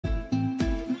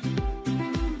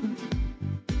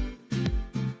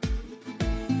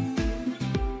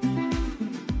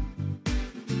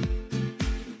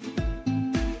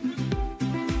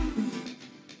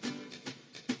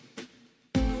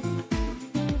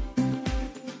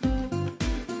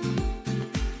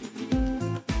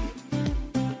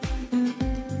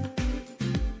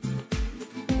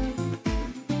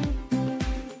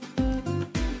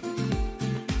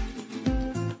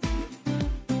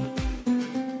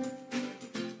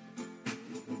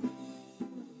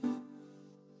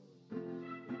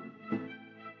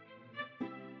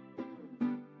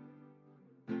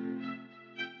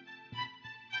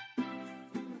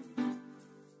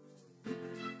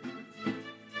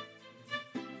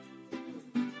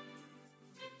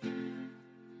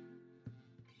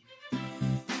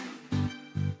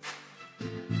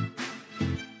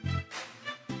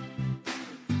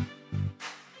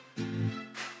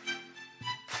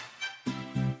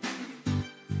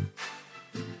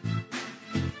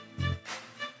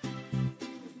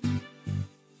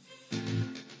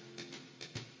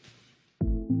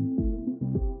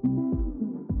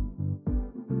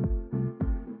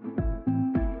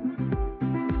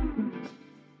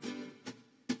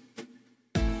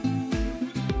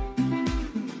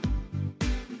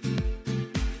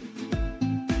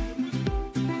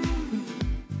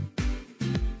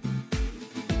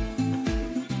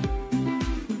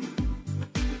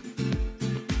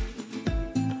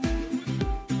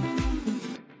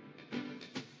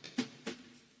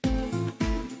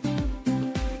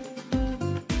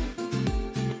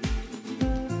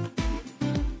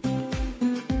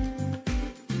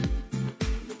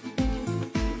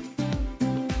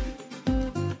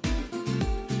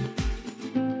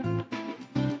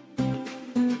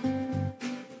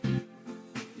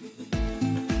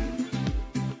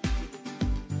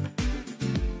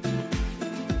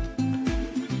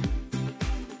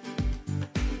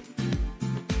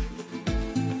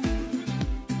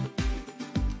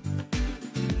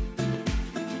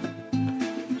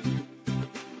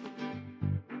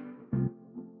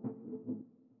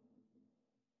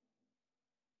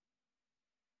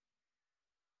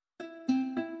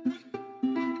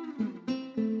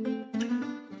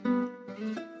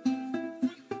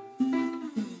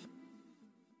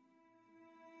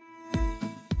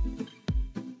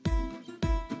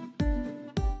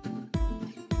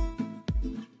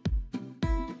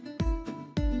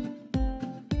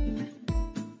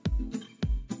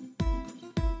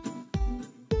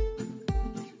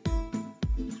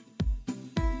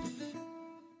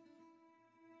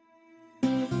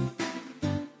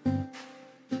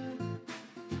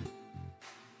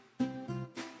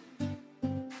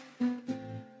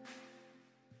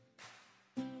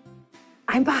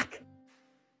I'm back.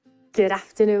 Good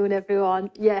afternoon,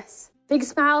 everyone. Yes, big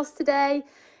smiles today.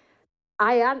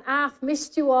 I've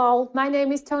missed you all. My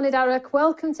name is Tony Darroch.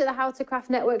 Welcome to the How to Craft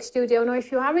Network studio. Now,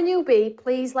 if you are a newbie,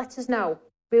 please let us know.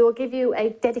 We will give you a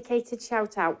dedicated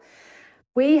shout out.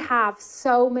 We have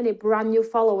so many brand new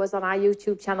followers on our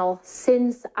YouTube channel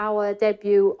since our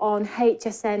debut on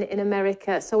HSN in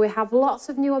America. So we have lots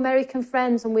of new American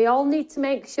friends, and we all need to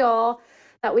make sure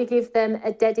that we give them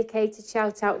a dedicated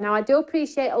shout out. Now, I do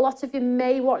appreciate a lot of you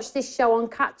may watch this show on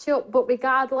catch up, but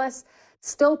regardless,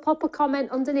 still pop a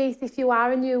comment underneath if you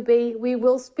are a newbie. We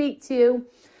will speak to you.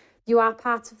 You are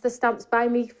part of the Stamps by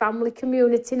Me family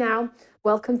community now.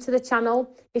 Welcome to the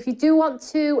channel. If you do want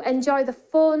to enjoy the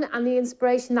fun and the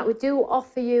inspiration that we do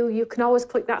offer you, you can always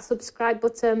click that subscribe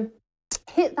button,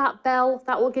 hit that bell,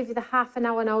 that will give you the half an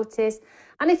hour notice.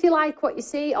 And if you like what you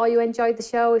see or you enjoyed the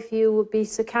show, if you would be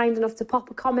so kind enough to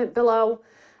pop a comment below,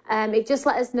 it just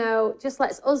lets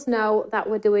us know that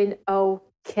we're doing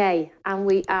okay. And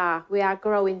we are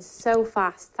growing so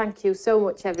fast. Thank you so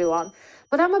much, everyone.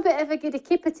 But I'm a bit of a giddy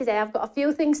kipper today. I've got a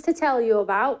few things to tell you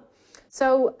about.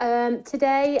 So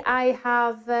today I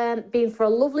have been for a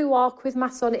lovely walk with my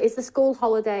son. It is the school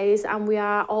holidays, and we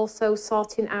are also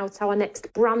sorting out our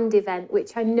next brand event,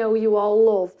 which I know you all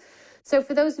love. So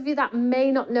for those of you that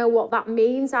may not know what that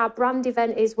means, our brand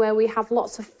event is where we have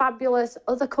lots of fabulous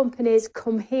other companies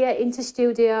come here into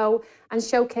studio and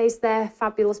showcase their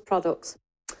fabulous products.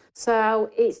 So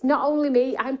it's not only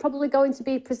me, I'm probably going to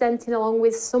be presenting along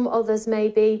with some others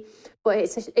maybe, but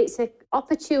it's an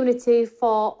opportunity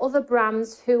for other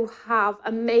brands who have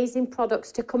amazing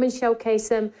products to come and showcase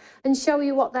them and show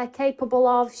you what they're capable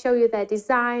of, show you their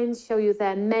designs, show you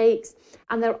their makes,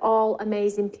 and they're all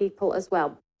amazing people as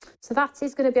well. So that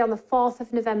is going to be on the 4th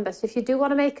of November. So if you do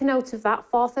want to make a note of that,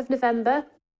 4th of November,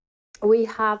 we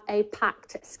have a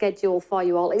packed schedule for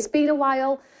you all. It's been a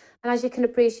while, and as you can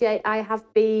appreciate, I have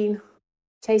been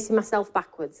chasing myself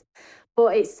backwards.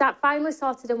 But it's finally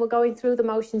sorted, and we're going through the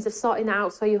motions of sorting it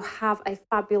out so you have a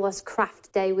fabulous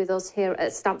craft day with us here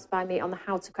at Stamps by Me on the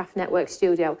How to Craft Network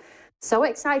studio. So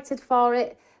excited for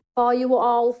it. For you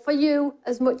all, for you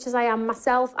as much as I am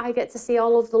myself. I get to see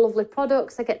all of the lovely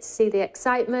products, I get to see the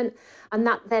excitement, and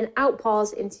that then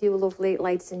outpours into you lovely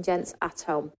ladies and gents at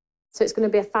home. So it's going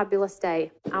to be a fabulous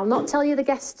day. I'll not tell you the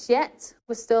guests yet,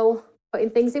 we're still putting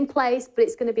things in place, but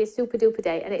it's going to be a super duper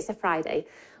day, and it's a Friday,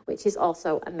 which is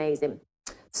also amazing.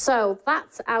 So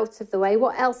that's out of the way.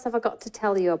 What else have I got to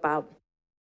tell you about?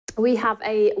 We have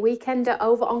a weekender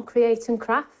over on Create and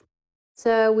Craft.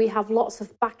 So we have lots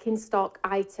of back in stock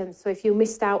items. So if you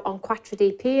missed out on Quattro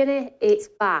D Peony, it's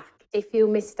back. If you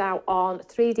missed out on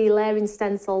 3D layering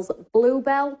stencils,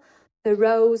 Bluebell, the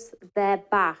Rose, they're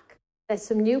back. There's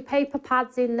some new paper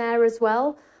pads in there as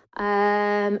well,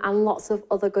 and lots of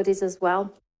other goodies as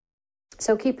well.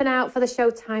 So keep an eye out for the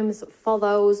show times for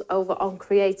those over on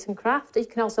Create and Craft. You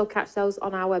can also catch those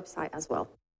on our website as well.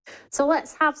 So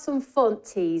let's have some fun.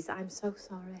 Tease, I'm so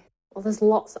sorry. Well, there's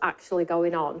lots actually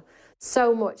going on.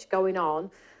 So much going on,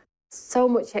 so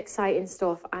much exciting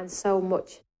stuff, and so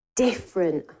much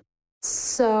different.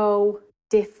 So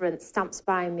different. Stamps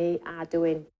by Me are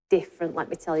doing different, let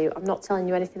me tell you. I'm not telling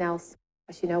you anything else,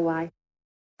 because you know why,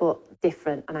 but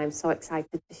different, and I'm so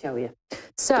excited to show you.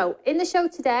 So in the show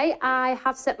today, I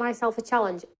have set myself a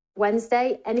challenge.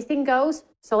 Wednesday, anything goes.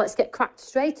 So let's get cracked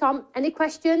straight on. Any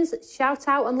questions? Shout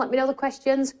out and let me know the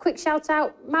questions. Quick shout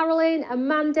out, Marilyn,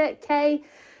 Amanda, Kay,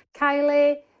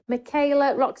 Kylie,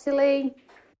 Michaela, Roxy Lee,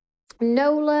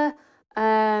 Nola,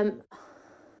 Caroline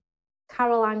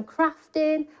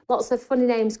Crafting, lots of funny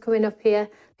names coming up here.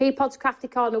 Peapod's Crafty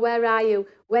Corner, where are you?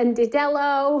 Wendy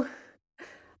Dello,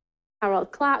 Carol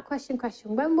Clark, question,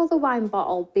 when will the wine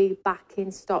bottle be back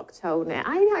in stock, Tony?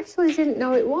 I actually didn't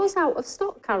know it was out of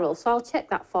stock, Carol, so I'll check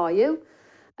that for you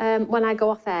when I go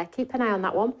off air. Keep an eye on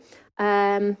that one.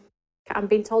 I'm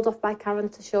being told off by Karen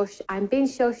to shush. I'm being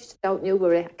shushed, don't you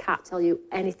worry. I can't tell you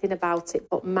anything about it,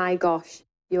 but my gosh,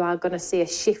 you are going to see a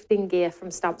shifting gear from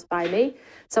Stamps by Me.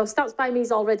 So Stamps by Me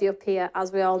is already up here,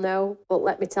 as we all know, but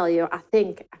let me tell you, I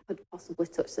think I could possibly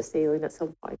touch the ceiling at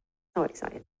some point. So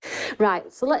excited.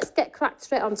 Right, so let's get cracked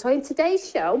straight on. So in today's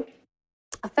show,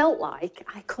 I felt like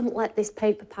I couldn't let this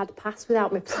paper pad pass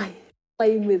without me playing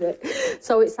with it.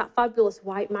 So it's that fabulous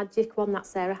white magic one that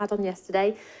Sarah had on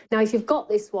yesterday. Now, if you've got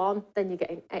this one, then you're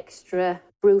getting extra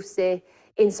Brucey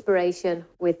inspiration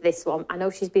with this one. I know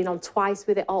she's been on twice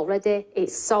with it already.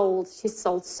 It's sold. She's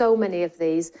sold so many of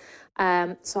these.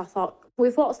 So I thought,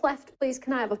 with what's left, please,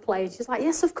 can I have a play? And she's like,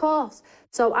 yes, of course.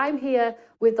 So I'm here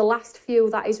with the last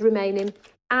few that is remaining.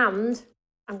 And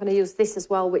I'm going to use this as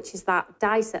well, which is that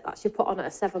die set that she put on at a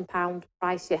 £7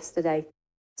 price yesterday.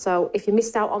 So if you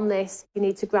missed out on this, you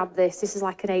need to grab this. This is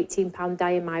like an £18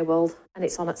 die in my world, and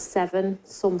it's on at 7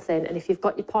 something. And if you've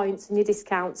got your points and your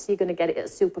discounts, you're going to get it at a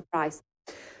super price.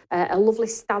 A lovely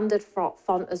standard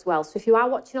font as well. So if you are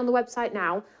watching on the website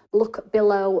now, look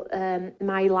below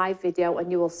my live video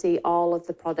and you will see all of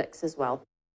the products as well.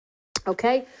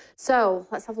 Okay, so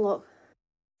let's have a look.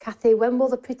 Kathy, when will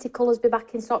the pretty colours be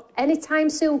back in stock? Anytime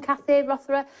soon, Kathy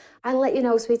Rothera. I'll let you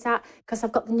know, sweetheart, because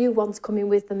I've got the new ones coming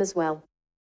with them as well.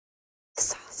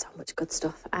 So much good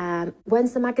stuff.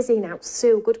 When's the magazine out?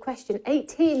 Sue, good question.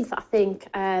 18th, I think,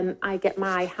 I get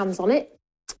my hands on it.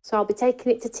 So I'll be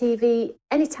taking it to TV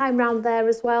anytime round there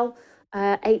as well.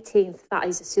 18th, that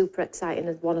is a super exciting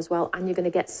one as well. And you're going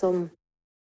to get some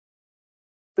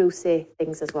Brucey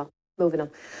things as well. Moving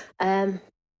on.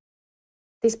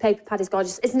 This paper pad is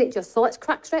gorgeous, isn't it just? So let's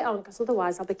crack straight on, because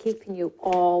otherwise I'll be keeping you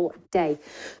all day.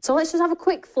 So let's just have a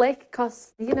quick flick,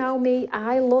 because you know me,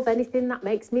 I love anything that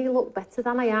makes me look better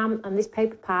than I am. And this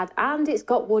paper pad, and it's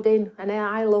got wood in, and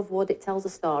I love wood, it tells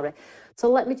a story. So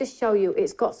let me just show you,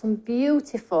 it's got some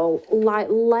beautiful, like,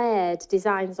 layered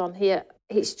designs on here.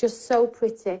 It's just so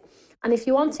pretty. And if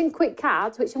you're wanting quick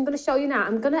cards, which I'm going to show you now,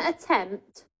 I'm going to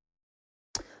attempt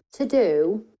to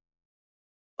do,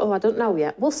 oh, I don't know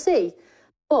yet, we'll see.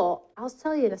 But I'll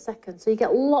tell you in a second. So you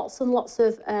get lots and lots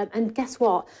of, and guess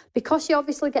what? Because you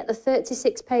obviously get the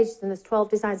 36 pages and there's 12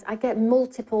 designs, I get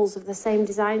multiples of the same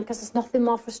design, because there's nothing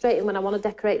more frustrating when I want to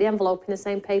decorate the envelope in the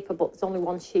same paper, but there's only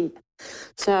one sheet.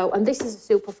 So, and this is a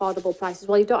super affordable price as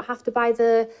well. You don't have to buy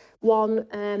the one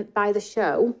by the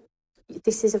show.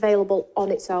 This is available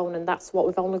on its own, and that's what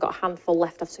we've only got a handful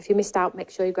left of. So if you missed out, make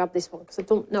sure you grab this one, because I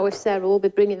don't know if Sarah will be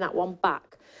bringing that one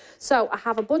back. So I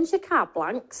have a bunch of card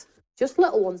blanks. Just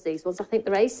little ones, these ones. I think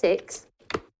they're A6.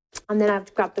 And then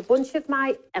I've grabbed a bunch of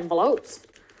my envelopes,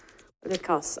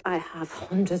 because I have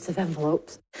hundreds of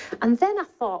envelopes. And then I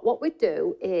thought what we'd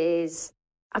do is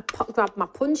I'd grab my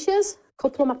punches, a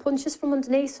couple of my punches from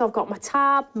underneath. So I've got my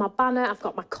tab, my banner, I've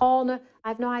got my corner. I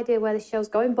have no idea where this show's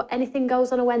going, but anything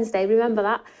goes on a Wednesday, remember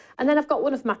that. And then I've got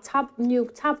one of my new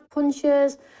tab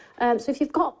punches. So if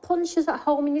you've got punches at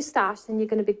home in your stash, then you're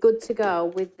going to be good to go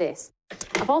with this.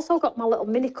 I've also got my little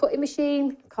mini cutting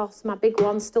machine, because my big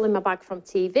one's still in my bag from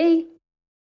TV.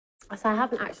 So I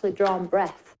haven't actually drawn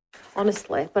breath,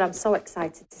 honestly, but I'm so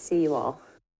excited to see you all.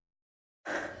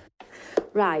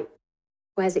 Right,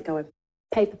 where's it going?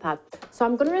 Paper pad. So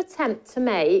I'm going to attempt to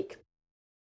make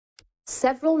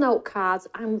several note cards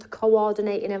and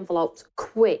coordinating envelopes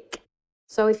quick.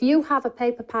 So if you have a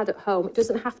paper pad at home, it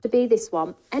doesn't have to be this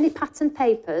one. Any pattern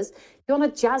papers, you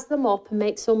want to jazz them up and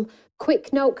make some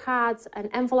quick note cards and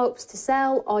envelopes to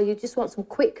sell, or you just want some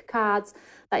quick cards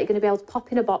that you're going to be able to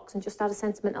pop in a box and just add a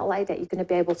sentimental lady, you're going to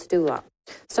be able to do that.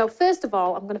 So first of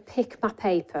all, I'm going to pick my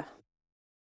paper.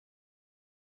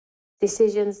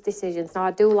 Decisions. Now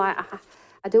I do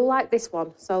like this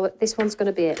one, so this one's going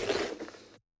to be it.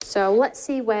 So let's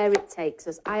see where it takes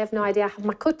us. I have no idea. I have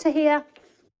my cutter here.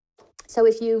 So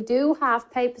if you do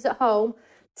have papers at home,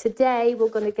 today we're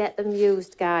going to get them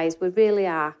used, guys. We really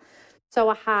are. So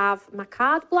I have my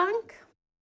card blank.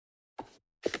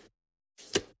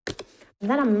 And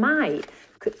then I might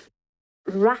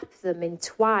wrap them in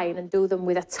twine and do them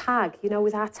with a tag, you know,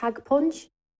 with our tag punch.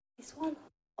 This one,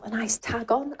 put a nice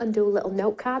tag on and do a little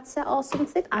note card set or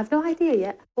something. I've no idea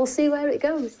yet. We'll see where it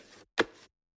goes.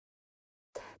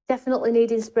 Definitely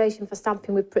need inspiration for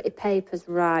stamping with pretty papers.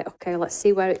 Right, okay, let's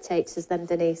see where it takes us then,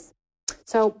 Denise.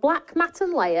 So black matte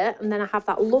and layer, and then I have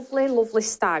that lovely, lovely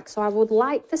stag. So I would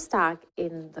like the stag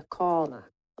in the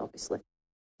corner, obviously.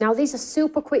 Now, these are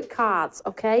super quick cards,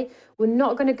 okay? We're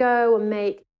not going to go and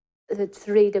make the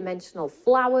three-dimensional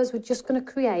flowers. We're just going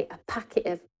to create a packet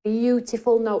of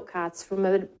beautiful note cards from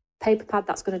a paper pad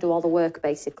that's going to do all the work,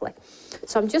 basically.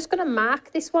 So I'm just going to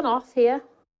mark this one off here.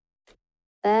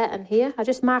 There and here. I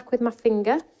just mark with my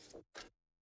finger.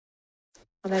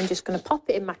 And then I'm just going to pop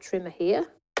it in my trimmer here.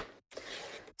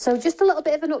 So just a little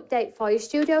bit of an update for you.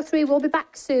 Studio 3 will be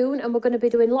back soon, and we're going to be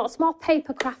doing lots more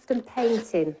paper craft and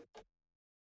painting.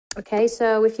 Okay,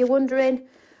 so if you're wondering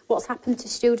what's happened to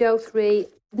Studio 3,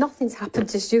 nothing's happened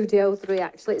to Studio 3,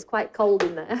 actually. It's quite cold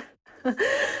in there.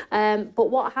 But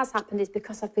what has happened is,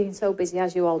 because I've been so busy,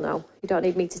 as you all know, you don't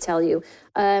need me to tell you,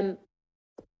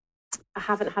 I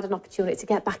haven't had an opportunity to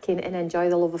get back in and enjoy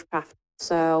the love of craft.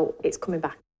 So it's coming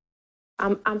back.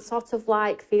 I'm sort of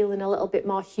like feeling a little bit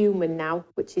more human now,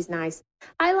 which is nice.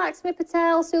 Hi, Laxmi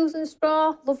Patel, Susan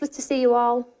Straw. Lovely to see you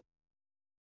all.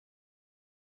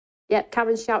 Yep,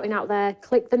 Karen's shouting out there.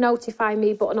 Click the notify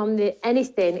me button on the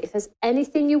anything. If there's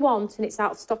anything you want and it's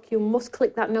out of stock, you must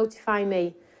click that notify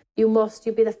me. You must.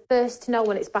 You'll be the first to know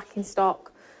when it's back in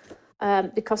stock.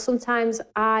 because sometimes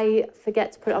I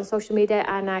forget to put it on social media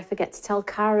and I forget to tell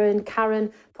Karen.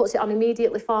 Karen puts it on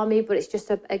immediately for me, but it's just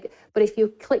but if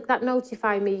you click that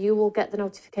notify me, you will get the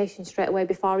notification straight away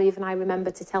before even I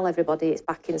remember to tell everybody it's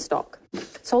back in stock.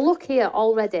 So look here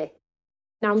already.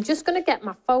 Now I'm just going to get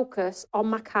my focus on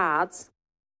my cards.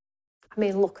 I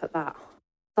mean, look at that.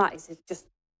 That is just,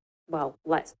 well,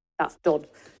 that's done.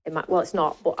 Well, it's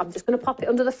not, but I'm just going to pop it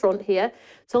under the front here.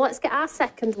 So let's get our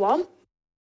second one.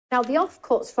 Now, the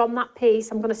offcuts from that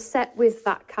piece, I'm going to set with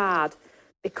that card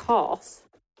because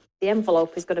the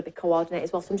envelope is going to be coordinated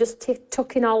as well. So I'm just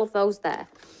tucking all of those there.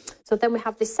 So then we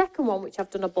have the second one, which I've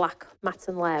done a black matte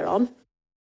layer on.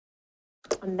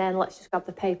 And then let's just grab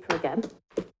the paper again.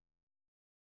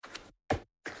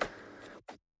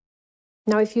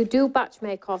 Now, if you do batch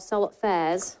make or sell at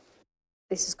fairs,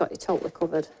 this has got you totally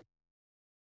covered.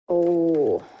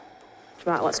 Oh,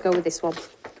 right, let's go with this one.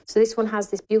 So this one has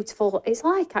this beautiful, it's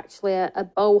like actually a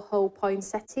boho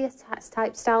poinsettia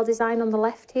type style design on the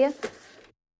left here.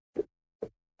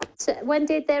 So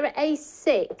Wendy, they're at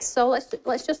A6. So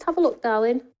let's just have a look,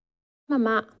 darling. My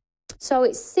mat. So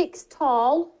it's 6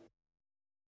 tall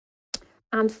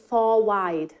and 4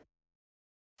 wide.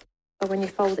 So when you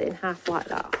fold it in half like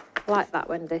that,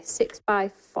 Wendy, 6 by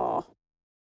 4.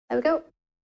 There we go.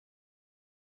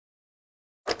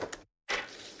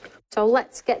 So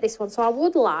let's get this one. So I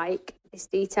would like this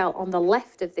detail on the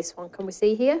left of this one. Can we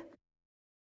see here?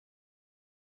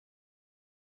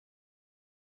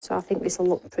 So I think this will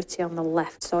look pretty on the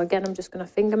left. So again, I'm just going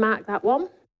to finger mark that one.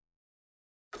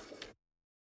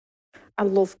 I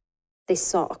love this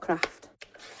sort of craft.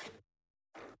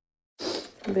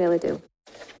 I really do.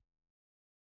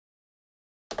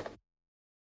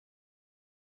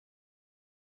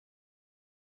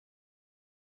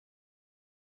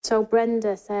 So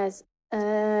Brenda says,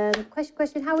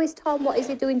 question, how is Tom? What is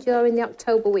he doing during the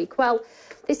October week? Well,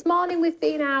 this morning we've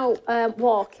been out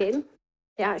walking.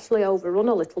 It actually overrun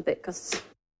a little bit because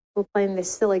we're playing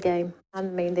this silly game. I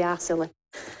mean, they are silly.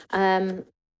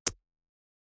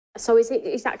 So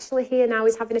he's actually here now.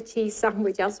 He's having a cheese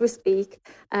sandwich as we speak.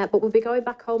 But we'll be going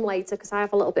back home later because I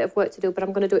have a little bit of work to do, but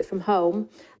I'm going to do it from home.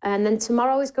 And then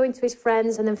tomorrow he's going to his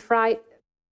friends, and then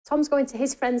Tom's going to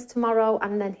his friends tomorrow,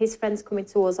 and then his friends coming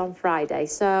to us on Friday.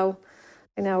 So,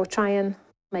 you know, we'll try and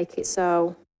make it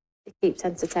so it keeps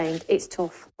entertained. It's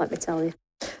tough, let me tell you.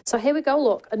 So here we go,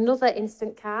 look, another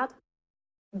instant card.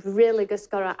 Really just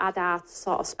got to add our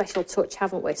sort of special touch,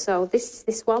 haven't we? So this is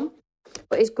this one.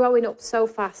 But he's growing up so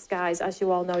fast, guys, as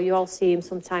you all know. You all see him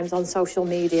sometimes on social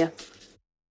media.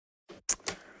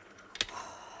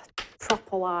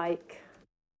 Proper like...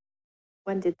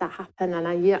 When did that happen?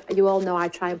 And you all know I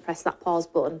try and press that pause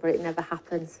button, but it never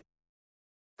happens.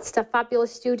 It's a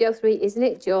fabulous Studio 3, isn't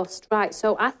it just? Right,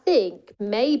 so I think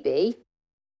maybe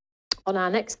on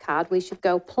our next card we should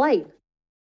go plain.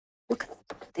 Look,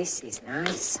 this is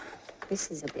nice. This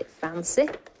is a bit fancy.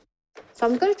 So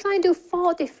I'm going to try and do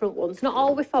 4 different ones, not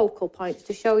all with focal points,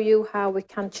 to show you how we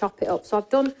can chop it up. So I've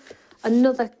done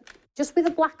another, just with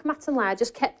a black matte and layer,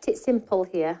 just kept it simple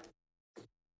here.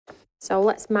 So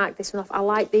let's mark this one off. I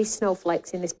like these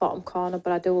snowflakes in this bottom corner,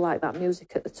 but I do like that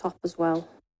music at the top as well.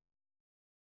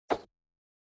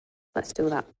 Let's do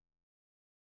that.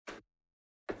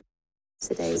 It's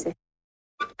a daisy.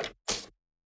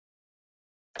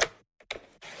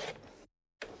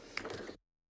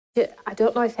 I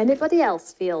don't know if anybody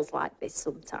else feels like this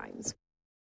sometimes.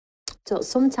 So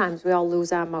sometimes we all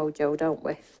lose our mojo, don't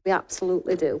we? We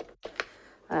absolutely do.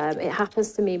 It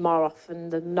happens to me more often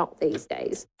than not these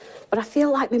days. But I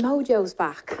feel like my mojo's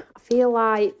back. I feel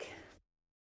like,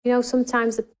 you know,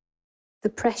 sometimes the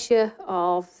pressure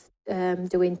of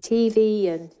doing TV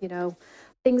and, you know,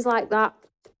 things like that,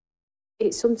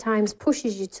 it sometimes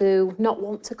pushes you to not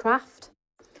want to craft.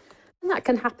 And that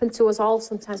can happen to us all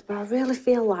sometimes, but I really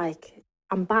feel like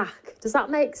I'm back. Does that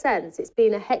make sense? It's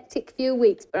been a hectic few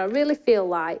weeks, but I really feel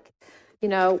like, you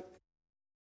know,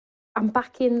 I'm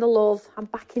back in the love, I'm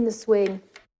back in the swing.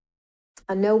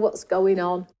 I know what's going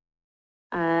on.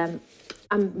 And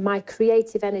my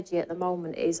creative energy at the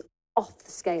moment is off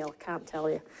the scale, I can't tell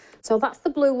you. So that's the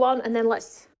blue one, and then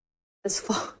there's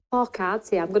four cards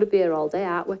here. I'm going to be here all day,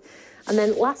 aren't we? And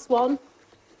then last one,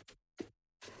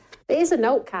 it is a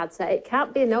note card set. It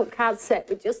can't be a note card set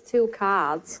with just 2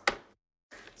 cards.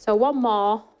 So one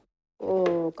more.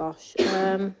 Oh, gosh.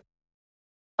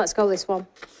 Let's go this one.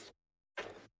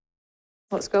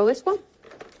 Let's go this one.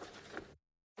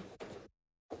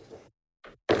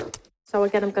 So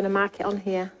again, I'm going to mark it on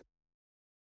here.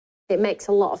 It makes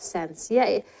a lot of sense.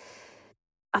 Yeah,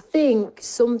 I think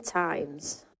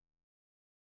sometimes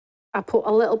I put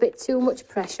a little bit too much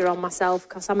pressure on myself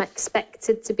because I'm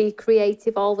expected to be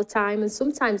creative all the time, and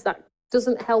sometimes that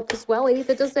doesn't help as well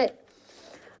either, does it?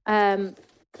 But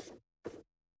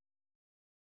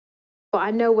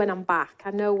I know when I'm back.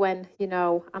 I know when, you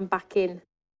know, I'm back in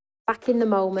the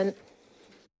moment.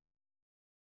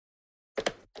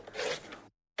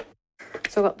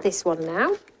 So I've got this one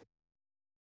now.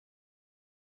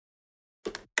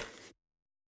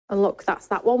 And look, that's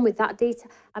that one with that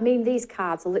detail. I mean, these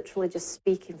cards are literally just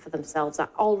speaking for themselves.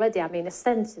 Already, I mean, a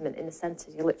sentiment in the centre,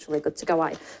 you're literally good to go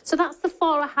at. So that's the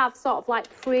 4 I have sort of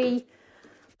like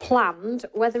pre-planned.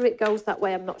 Whether it goes that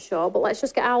way, I'm not sure. But let's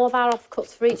just get all of our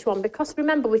offcuts for each one. Because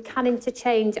remember, we can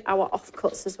interchange our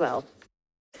offcuts as well.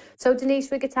 So Denise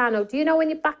Rigatano, do you know when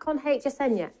you're back on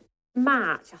HSN yet?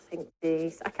 March, I think,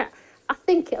 Denise. I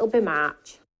think it'll be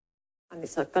March. And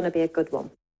it's going to be a good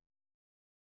one.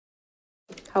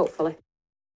 Hopefully.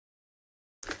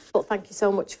 But thank you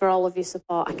so much for all of your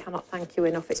support. I cannot thank you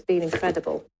enough. It's been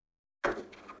incredible.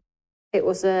 It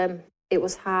was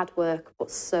hard work,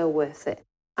 but so worth it.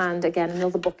 And again,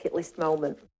 another bucket list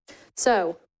moment.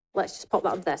 So let's just pop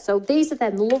that on there. So these are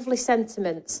then lovely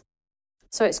sentiments.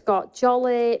 So it's got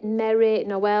jolly, merry,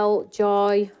 Noel,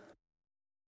 joy,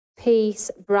 peace,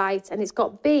 bright, and it's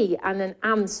got be and an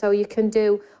and. So you can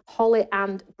do holly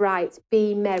and bright,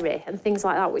 be merry, and things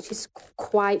like that, which is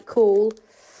quite cool.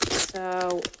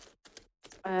 So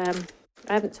I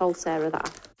haven't told Sarah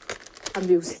that I'm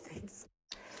using these.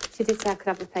 She did say I could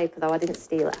have the paper, though. I didn't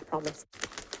steal it, I promise.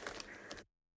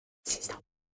 She's not.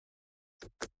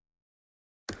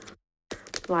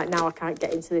 Right, now I can't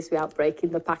get into this without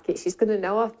breaking the packet. She's going to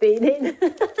know I've been in. I'm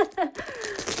going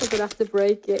to have to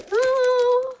break it.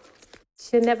 Oh,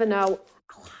 she'll never know.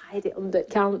 I'll hide it under the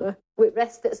counter with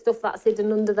rest of the stuff that's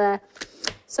hidden under there.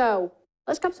 So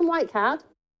let's grab some white card.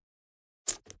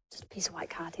 Just a piece of white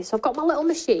card here. So I've got my little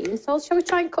machine. So shall we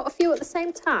try and cut a few at the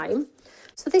same time?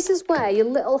 So this is where your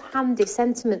little handy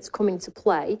sentiments come into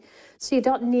play. So you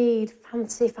don't need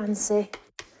fancy.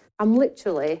 I'm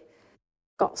literally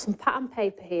got some pattern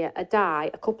paper here, a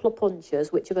die, a couple of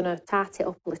punches, which are going to tart it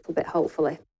up a little bit,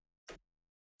 hopefully.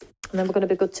 And then we're going to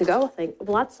be good to go, I think.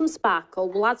 We'll add some sparkle.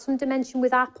 We'll add some dimension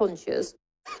with our punches.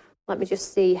 Let me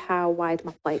just see how wide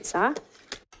my plates are.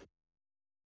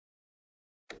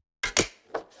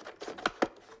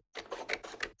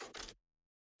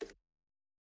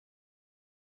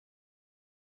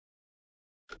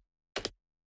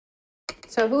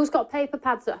 So who's got paper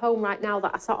pads at home right now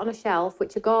that are sat on a shelf,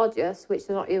 which are gorgeous, which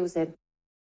they're not using?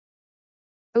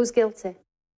 Who's guilty?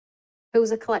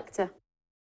 Who's a collector?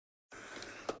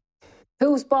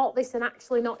 Who's bought this and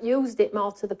actually not used it,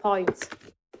 more to the point?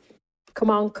 Come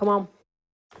on.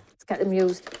 Let's get them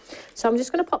used. So I'm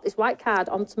just going to pop this white card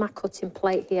onto my cutting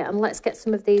plate here, and let's get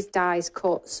some of these dies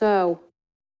cut. So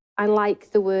I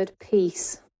like the word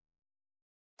peace.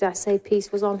 Did I say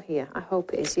peace was on here? I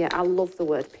hope it is. Yeah, I love the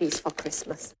word peace for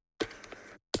Christmas.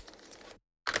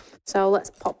 So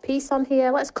let's pop peace on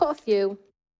here. Let's cut a few.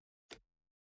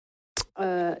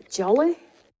 Jolly.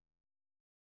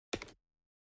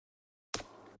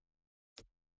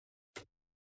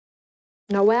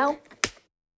 Noel.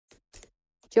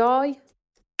 Joy.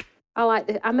 I like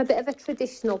this. I'm a bit of a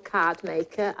traditional card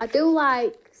maker. I do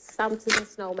like Santas and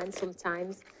snowmen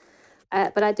sometimes,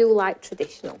 but I do like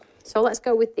traditional. So let's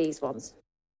go with these ones.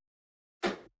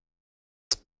 Could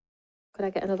I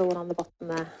get another one on the bottom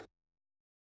there?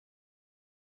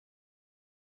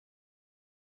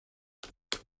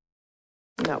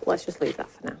 No, let's just leave that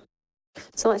for now.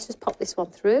 So let's just pop this one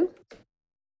through.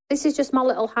 This is just my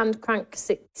little hand crank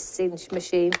 6-inch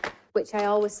machine, which I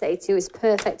always say to you is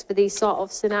perfect for these sort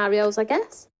of scenarios, I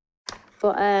guess.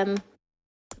 But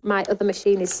my other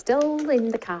machine is still in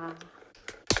the car.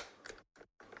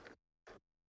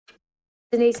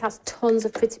 Denise has tons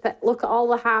of pretty pet. Look at all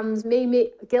the hands.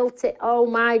 Mimi, guilty. Oh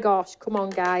my gosh. Come on,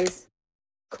 guys.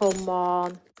 Come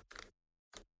on.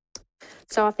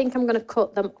 So I think I'm going to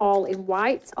cut them all in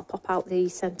white. I'll pop out the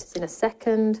centres in a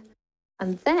second.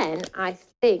 And then I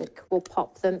think we'll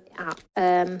pop them out.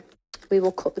 We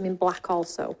will cut them in black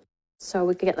also. So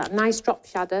we can get that nice drop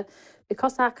shadow.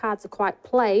 Because our cards are quite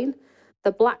plain,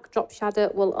 the black drop shadow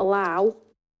will allow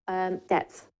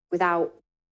depth without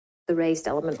the raised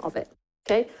element of it.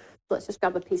 Okay, let's just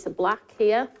grab a piece of black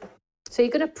here. So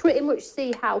you're going to pretty much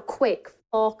see how quick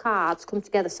 4 cards come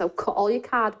together. So cut all your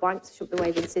card blanks. I shouldn't be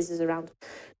waving scissors around.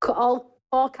 Cut all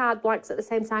 4 card blanks at the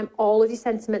same time, all of your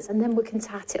sentiments, and then we can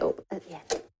tart it up at the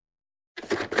end.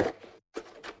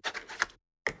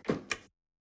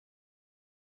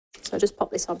 So just pop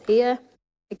this on here.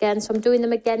 Again, so I'm doing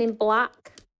them again in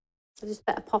black. I just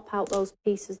better pop out those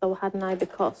pieces though, hadn't I,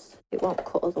 because it won't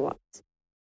cut otherwise.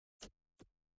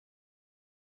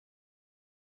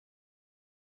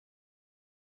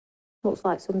 Looks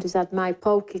like somebody's had my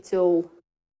pokey tool.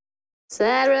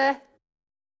 Sarah?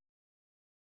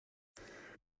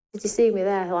 Did you see me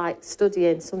there, like,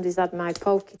 studying? Somebody's had my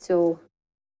pokey tool.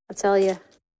 I tell you,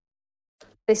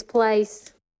 this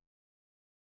place,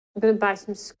 I'm going to buy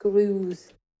some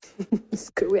screws.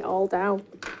 Screw it all down.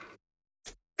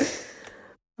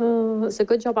 Oh, it's a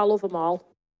good job I love them all.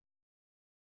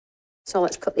 So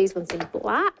let's cut these ones in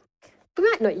black. We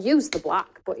might not use the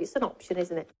black, but it's an option,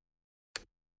 isn't it?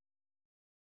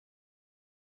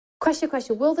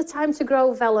 Question. Will the time to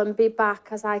grow vellum be back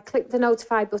as I clicked the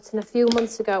notify button a few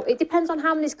months ago? It depends on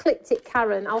how many's clicked it,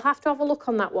 Karen. I'll have to have a look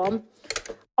on that one.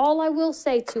 All I will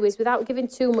say to you is, without giving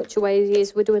too much away,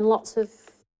 is we're doing lots of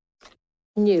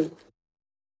new.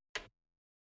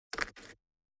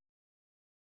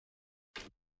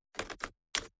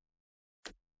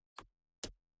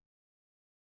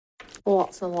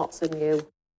 Lots and lots of new.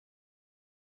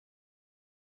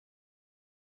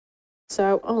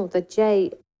 So, oh, the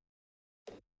J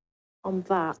on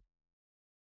that.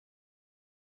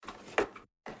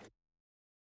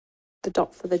 The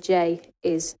dot for the J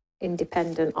is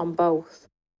independent on both.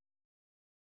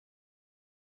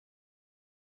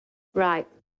 Right.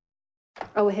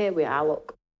 Oh, here we are,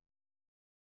 look.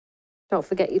 Don't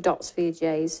forget your dots for your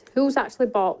J's. Who's actually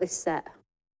bought this set?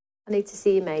 I need to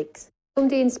see your makes.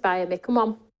 Somebody inspire me. Come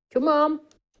on. Come on.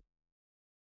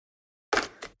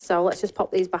 So let's just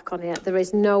pop these back on here. There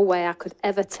is no way I could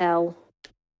ever tell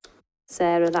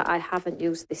Sarah that I haven't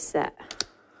used this set.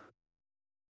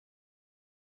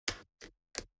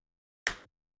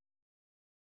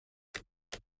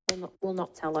 We'll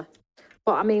not tell her.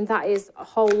 But I mean, that is a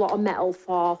whole lot of metal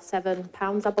for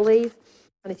 £7, I believe.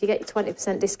 And if you get your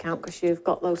 20% discount because you've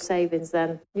got those savings,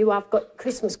 then you have got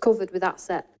Christmas covered with that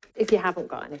set, if you haven't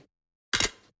got any.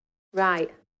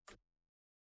 Right.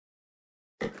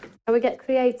 Shall we get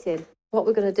creative? What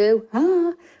we're going to do?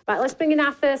 Right, let's bring in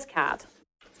our first card.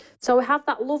 So we have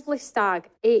that lovely stag.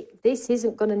 This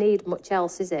isn't going to need much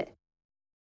else, is it?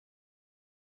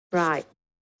 Right.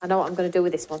 I know what I'm going to do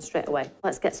with this one straight away.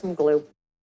 Let's get some glue.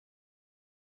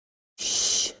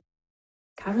 Shh.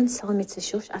 Karen's telling me to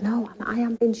shush. I know, I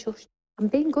am being shushed. I'm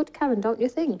being good, Karen, don't you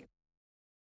think?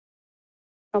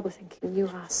 Probably thinking, you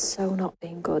are so not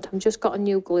being good. I've just got a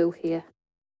new glue here.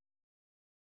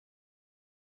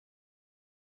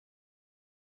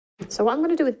 So what I'm going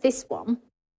to do with this one,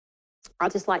 I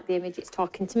just like the image, it's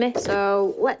talking to me.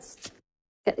 So let's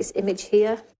get this image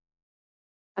here.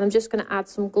 And I'm just going to add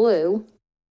some glue.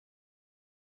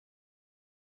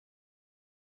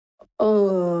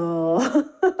 Oh.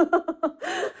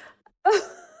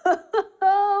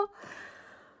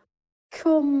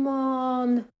 Come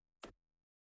on.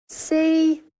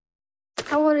 See?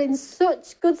 I were in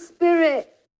such good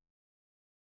spirit.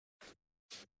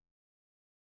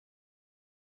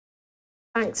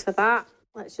 Thanks for that.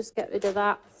 Let's just get rid of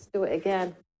that. Let's do it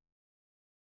again.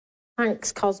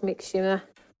 Thanks, Cosmic Shimmer.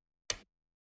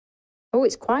 Oh,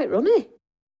 it's quite runny.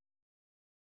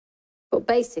 But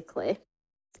basically,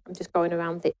 I'm just going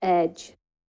around the edge.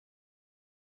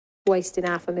 Wasting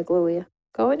half of my glue here.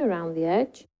 Going around the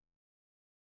edge.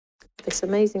 This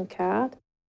amazing card.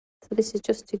 So this is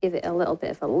just to give it a little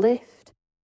bit of a lift.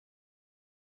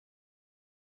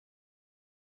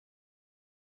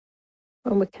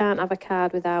 And we can't have a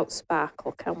card without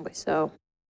sparkle, can we? So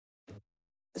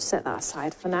just set that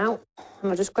aside for now.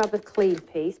 And I'll just grab a clean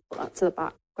piece, put that to the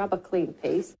back, grab a clean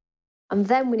piece. And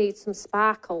then we need some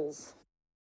sparkles.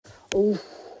 Oh.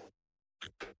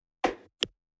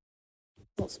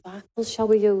 What sparkles shall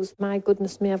we use? My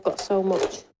goodness me, I've got so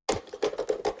much.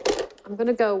 I'm going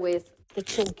to go with the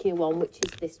chunkier one, which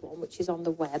is this one, which is on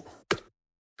the web.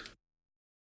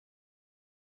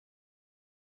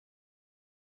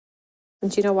 And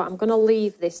do you know what? I'm going to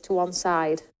leave this to one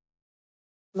side.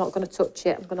 I'm not going to touch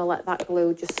it. I'm going to let that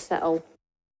glue just settle.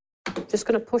 Just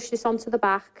going to push this onto the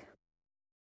back.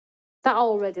 That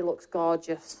already looks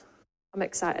gorgeous. I'm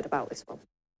excited about this one.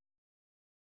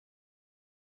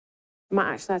 I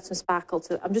might actually add some sparkle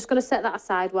to it. I'm just going to set that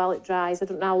aside while it dries. I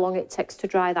don't know how long it takes to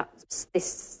dry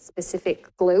this specific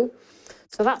glue.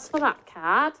 So that's for that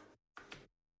card.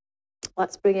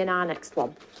 Let's bring in our next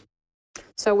one.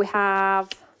 So we have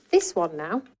this one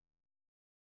now.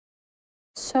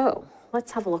 So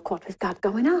let's have a look what we've got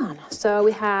going on. So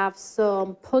we have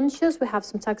some punches, we have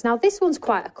some tags. Now this one's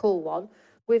quite a cool one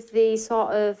with the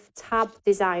sort of tab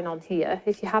design on here.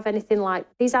 If you have anything like,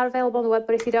 these are available on the web,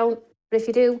 but if you don't, but if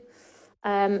you do,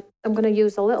 I'm going to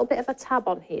use a little bit of a tab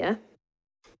on here.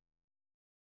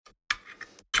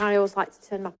 I always like to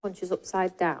turn my punches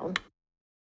upside down.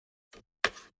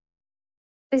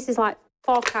 This is like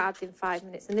 4 cards in 5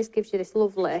 minutes, and this gives you this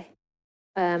lovely,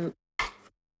 so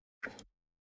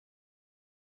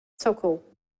cool,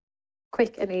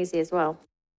 quick and easy as well.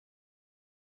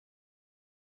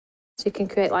 So you can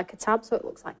create like a tab so it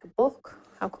looks like a book.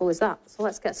 How cool is that? So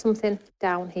let's get something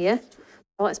down here.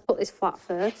 So let's put this flat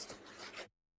first.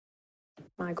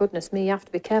 My goodness me, you have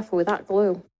to be careful with that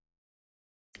glue.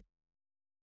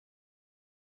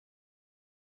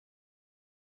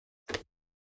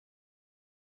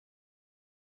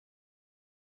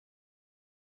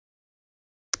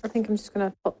 I think I'm just going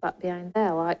to put that behind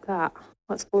there like that.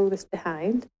 Let's glue this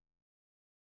behind.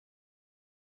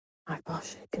 My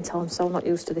gosh, you can tell I'm so not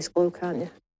used to this glue, can't you?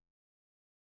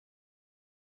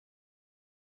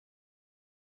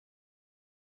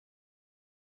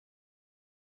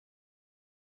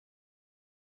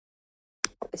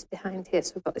 Put this behind here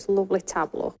so we've got this lovely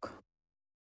tab look.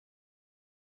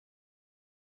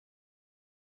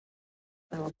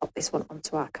 Then we'll pop this one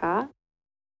onto our card.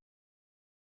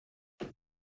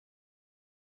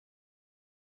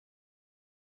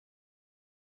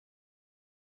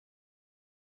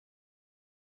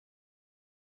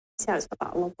 See how it's got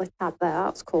that lovely tab there?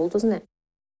 That's cool, doesn't it?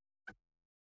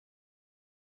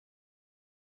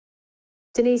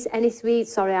 Denise, any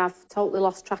sweets? Sorry, I've totally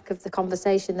lost track of the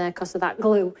conversation there because of that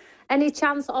glue. Any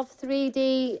chance of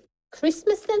 3D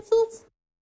Christmas stencils?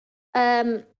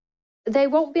 They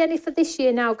won't be any for this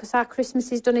year now because our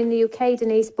Christmas is done in the UK,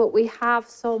 Denise, but we have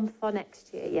some for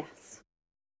next year, yes.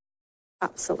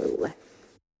 Absolutely.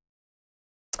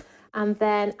 And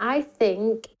then I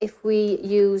think if we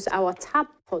use our tab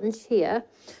punch here,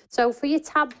 so for your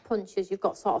tab punches, you've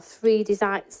got sort of 3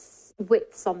 designs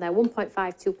widths on there, 1.5,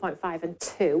 2.5 and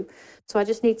 2. So I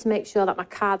just need to make sure that my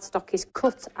cardstock is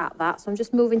cut at that. So I'm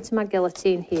just moving to my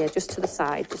guillotine here, just to the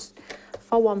side, just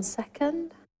for 1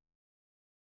 second.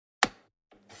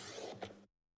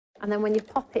 And then when you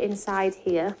pop it inside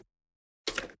here,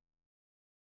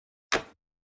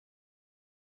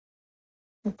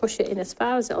 and push it in as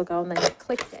far as it'll go, and then you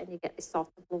click it and you get this sort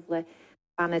of lovely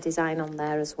banner design on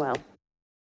there as well,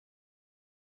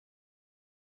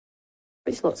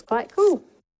 which looks quite cool.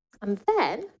 And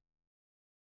then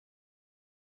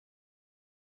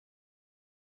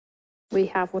we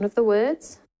have one of the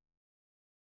words,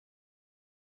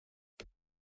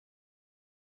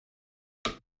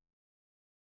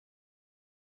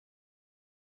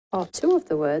 or 2 of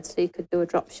the words, so you could do a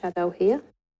drop shadow here.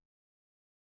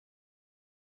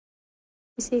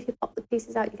 You see, if you pop the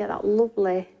pieces out, you get that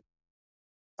lovely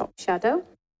drop shadow.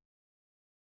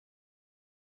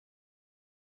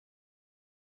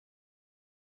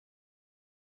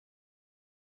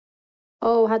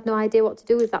 Oh, I had no idea what to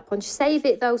do with that punch. Save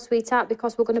it though, sweetheart,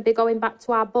 because we're going to be going back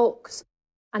to our books,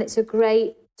 and it's a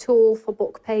great tool for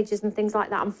book pages and things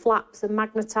like that, and flaps and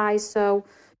magnetized. So,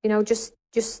 you know, just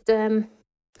because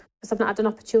I've not had an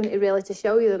opportunity really to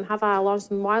show you them, have I? Launched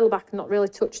them a while back and not really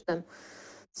touched them.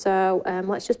 So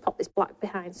let's just pop this black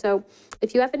behind. So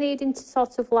if you ever needing to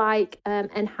sort of like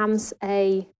enhance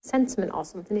a sentiment or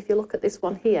something, if you look at this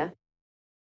one here,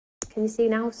 can you see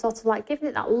now, sort of like giving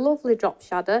it that lovely drop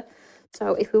shadow.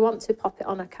 So if we want to pop it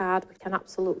on a card, we can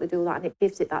absolutely do that, and it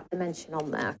gives it that dimension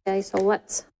on there. Okay, so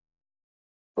let's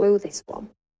glue this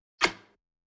one.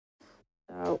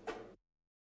 So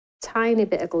tiny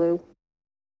bit of glue,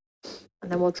 and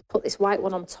then we'll put this white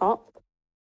one on top.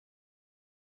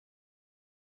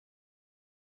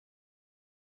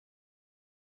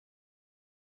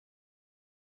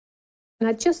 And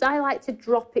I like to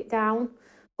drop it down,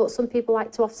 but some people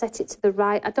like to offset it to the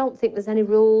right. I don't think there's any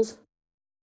rules.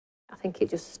 I think it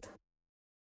just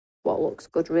what looks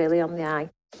good really on the eye.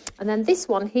 And then this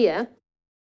one here,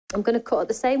 I'm going to cut at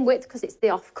the same width because it's the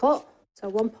offcut.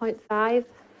 So 1.5.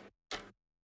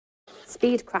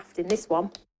 Speed crafting this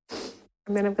one.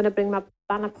 And then I'm going to bring my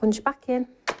banner punch back in,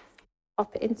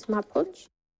 pop it into my punch. As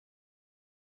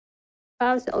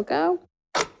far as it'll go.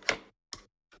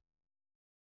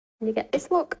 And you get this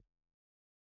look.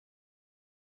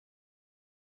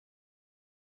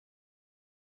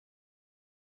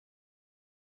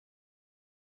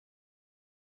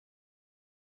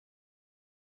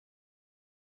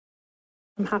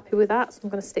 I'm happy with that, so I'm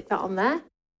going to stick that on there.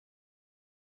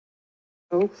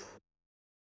 Oof.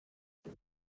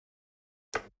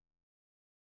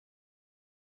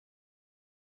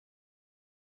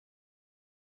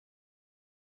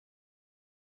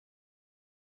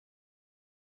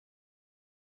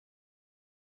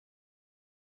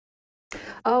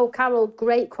 Oh, Carol,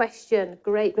 great question.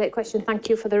 Great question. Thank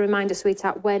you for the reminder,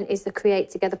 sweetheart. When is the Create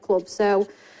Together Club? So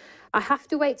I have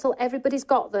to wait till everybody's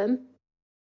got them.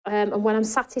 And when I'm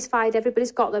satisfied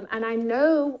everybody's got them, and I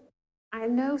know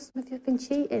some of you have been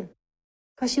cheating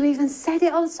because you even said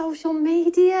it on social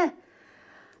media.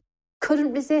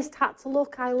 Couldn't resist, had to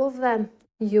look. I love them.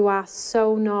 You are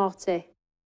so naughty.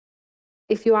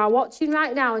 If you are watching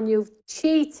right now and you've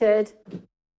cheated,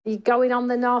 you're going on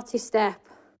the naughty step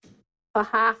for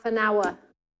half an hour.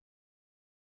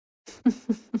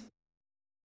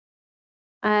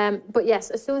 But yes,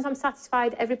 as soon as I'm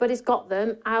satisfied everybody's got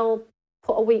them, I'll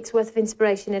put a week's worth of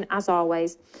inspiration in, as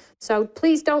always. So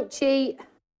please don't cheat.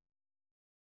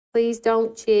 Please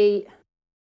don't cheat,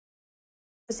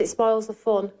 because it spoils the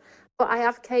fun. But I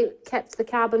have kept the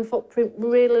carbon footprint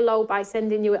really low by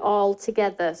sending you it all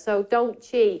together. So don't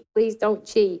cheat. Please don't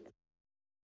cheat.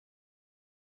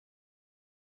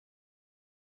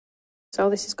 So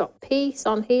this has got peace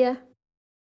on here.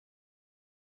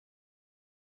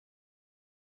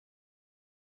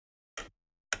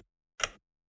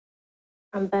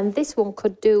 And then this one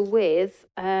could do with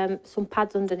some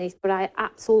pads underneath, but I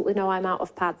absolutely know I'm out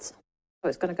of pads. So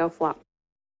it's going to go flat.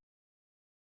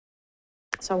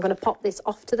 So I'm going to pop this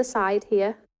off to the side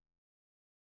here.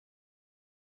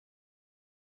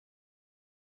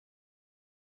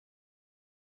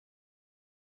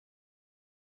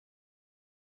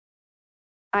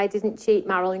 I didn't cheat,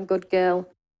 Marilyn. Good girl.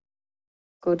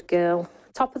 Good girl.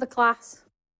 Top of the class.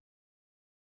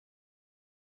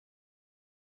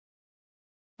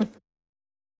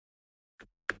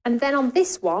 And then on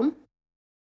this one,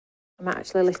 I might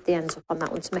actually lift the ends up on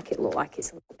that one to make it look like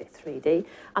it's a little bit 3D.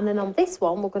 And then on this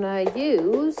one, we're going to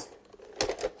use...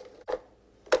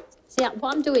 See,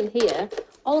 what I'm doing here,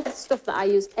 all of the stuff that I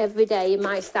use every day in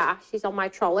my stash is on my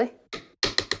trolley.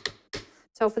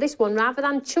 So for this one, rather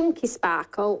than chunky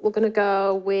sparkle, we're going to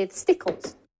go with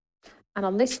stickles. And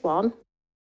on this one,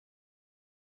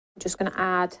 I'm just going to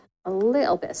add a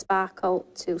little bit of sparkle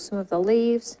to some of the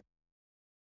leaves.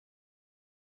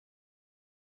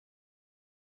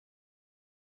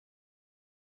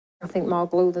 I think more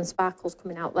glue than sparkle's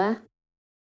coming out there.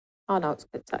 Oh no,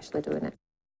 it's actually doing it.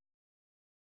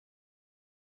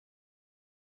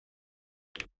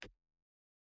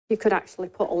 You could actually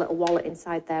put a little wallet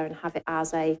inside there and have it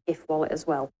as a gift wallet as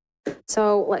well.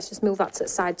 So let's just move that to the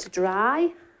side to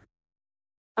dry.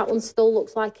 That one still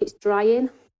looks like it's drying.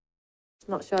 I'm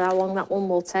not sure how long that one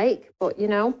will take, but you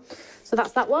know. So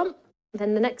that's that one.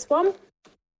 Then the next one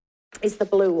is the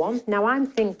blue one. Now I'm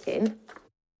thinking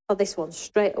for this one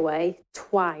straight away,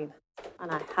 twine.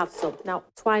 And I have some. Now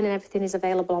twine and everything is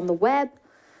available on the web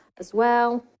as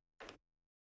well.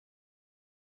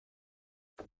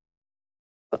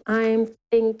 But I'm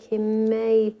thinking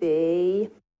maybe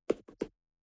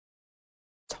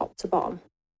top to bottom.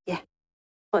 Yeah,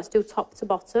 let's do top to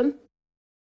bottom.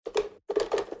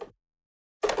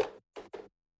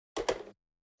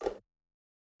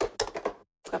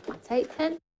 Grab my tape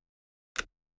pen.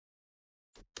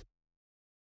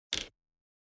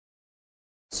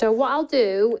 So what I'll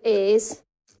do is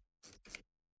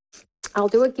I'll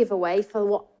do a giveaway for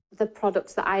what the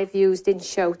products that I've used in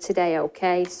show today,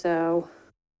 okay? So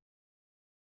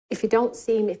if you don't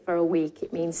see me for a week,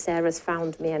 it means Sarah's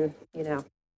found me and, you know,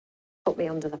 put me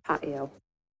under the patio.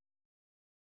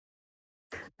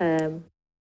 So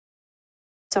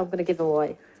I'm going to give them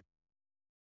away.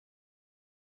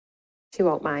 She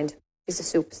won't mind. She's a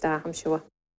superstar, I'm sure.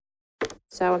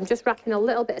 So I'm just wrapping a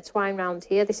little bit of twine around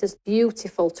here. This is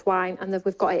beautiful twine, and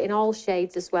we've got it in all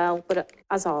shades as well. But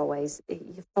as always,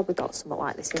 you've probably got something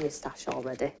like this in your stash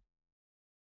already.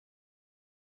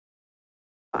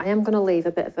 But I am going to leave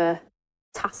a bit of a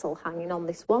tassel hanging on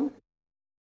this one.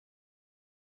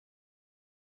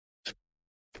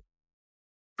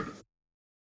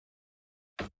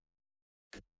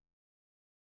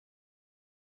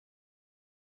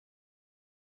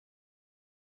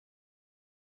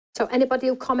 So anybody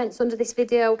who comments under this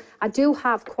video, I do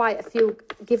have quite a few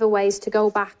giveaways to go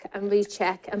back and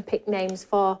recheck and pick names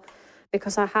for,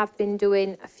 because I have been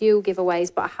doing a few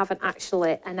giveaways, but I haven't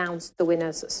actually announced the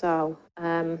winners. So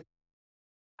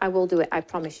I will do it, I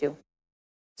promise you.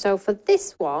 So for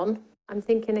this one, I'm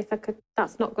thinking if I could,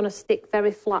 that's not going to stick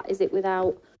very flat, is it,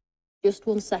 without just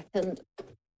 1 second.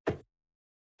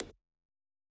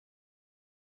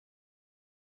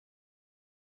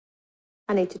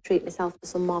 I need to treat myself to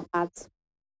some more pads.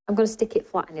 I'm going to stick it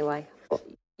flat anyway, but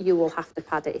you will have to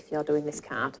pad it if you're doing this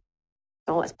card.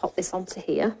 So let's pop this onto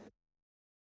here.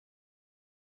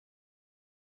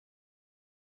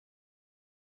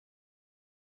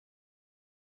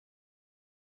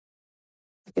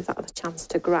 Give that a chance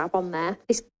to grab on there.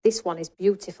 This one is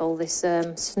beautiful, this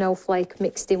snowflake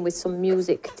mixed in with some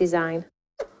music design.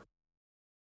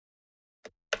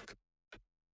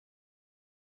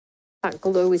 That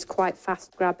glue is quite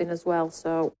fast grabbing as well,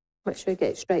 so make sure you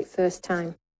get it straight first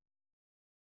time.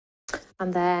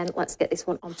 And then let's get this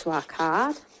one onto our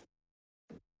card.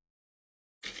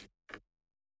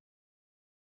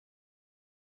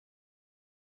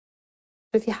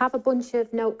 If you have a bunch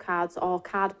of note cards or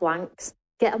card blanks,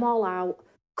 get them all out,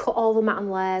 cut all them out in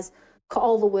layers, cut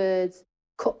all the words,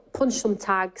 punch some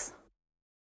tags.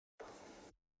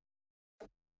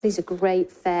 These are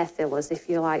great fair fillers if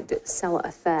you like to sell at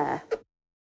a fair.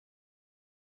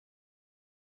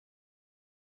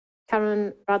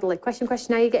 Karen Bradley, question,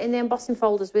 are you getting the embossing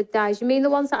folders with dies? You mean the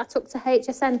ones that I took to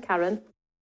HSN, Karen?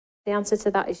 The answer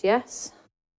to that is yes.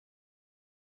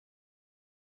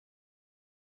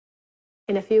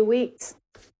 In a few weeks.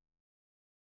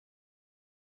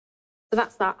 So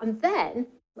that's that. And then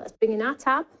let's bring in our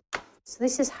tab. So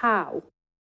this is how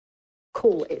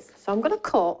cool it is. So I'm going to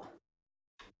cut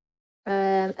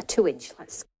a 2-inch.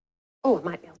 Oh, I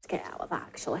might be able to get out of that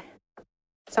actually.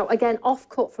 So again, off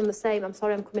cut from the same. I'm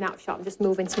sorry, I'm coming out of shot. I'm just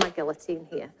moving to my guillotine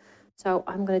here. So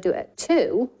I'm going to do it at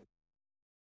 2.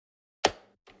 And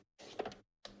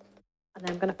then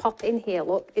I'm going to pop it in here,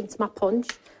 look, into my punch.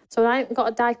 So I haven't got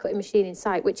a die cutting machine in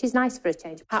sight, which is nice for a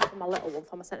change, apart from my little one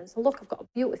for my sentence. So look, I've got a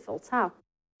beautiful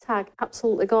tag,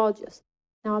 absolutely gorgeous.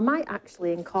 Now I might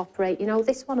actually incorporate, you know,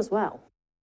 this one as well.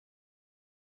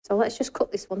 So let's just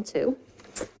cut this one too.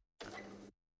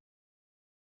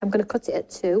 I'm going to cut it at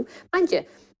 2. Mind you,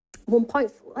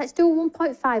 let's do a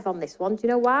 1.5 on this one. Do you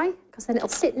know why? Because then it'll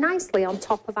sit nicely on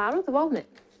top of our other, won't it?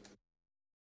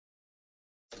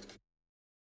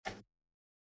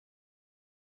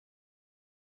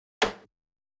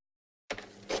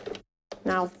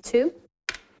 Now 2.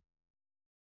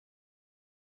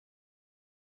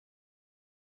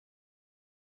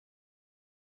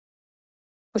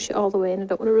 Push it all the way in, I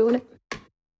don't want to ruin it.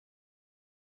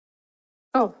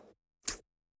 Oh,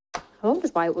 I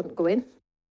wondered why it wouldn't go in.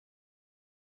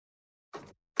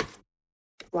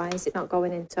 Why is it not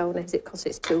going in, Tony? Is it because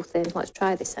it's too thin? Let's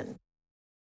try this end.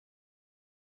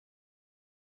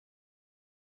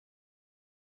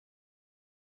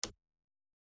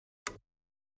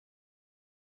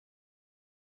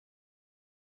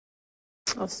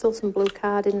 Oh, still some blue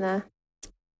card in there.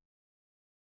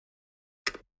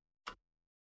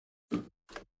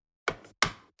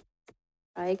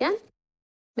 Try again.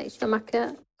 Make sure my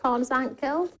corners aren't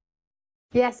killed.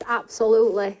 Yes,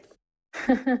 absolutely.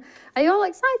 Are you all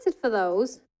excited for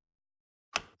those?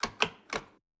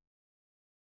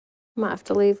 Might have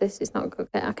to leave this. It's not good.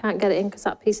 I can't get it in because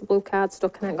that piece of blue card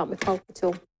stuck and I ain't got my poker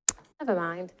tool. Never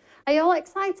mind. Are you all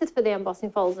excited for the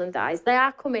embossing folders and dies? They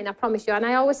are coming, I promise you. And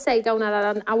I always say, don't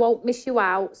I won't miss you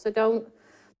out. So don't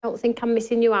think I'm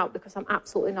missing you out, because I'm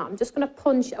absolutely not. I'm just going to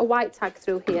punch a white tag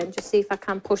through here and just see if I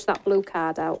can push that blue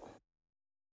card out.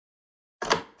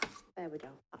 There we go.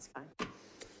 That's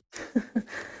fine.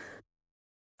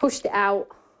 Pushed it out.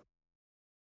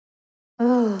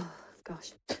 Oh,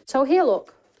 gosh. So here,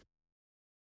 look.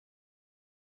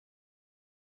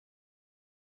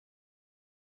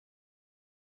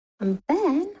 And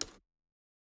then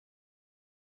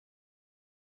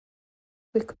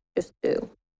we could just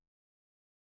do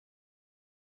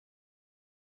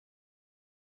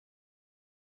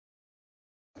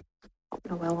pop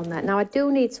Noel on there. Now I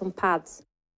do need some pads.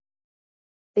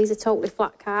 These are totally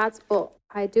flat cards, but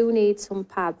I do need some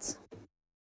pads.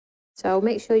 So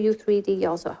make sure you 3D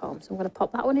yours at home. So I'm going to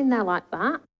pop that one in there like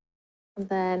that. And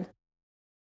then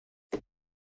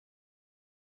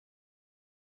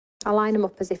I'll line them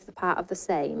up as if they're part of the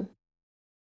same.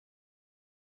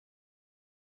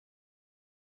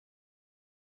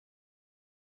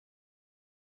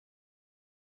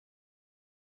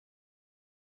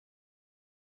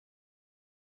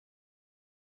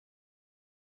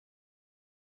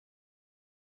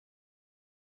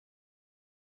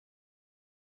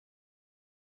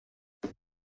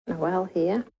 Noel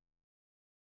here.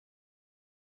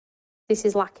 This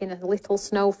is lacking a little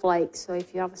snowflake, so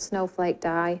if you have a snowflake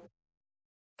die,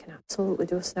 you can absolutely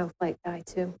do a snowflake die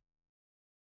too.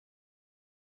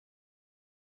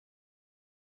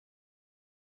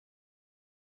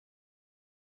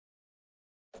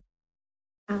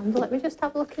 And let me just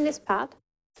have a look in this pad.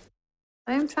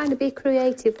 I am trying to be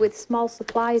creative with small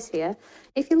supplies here.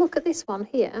 If you look at this one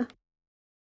here,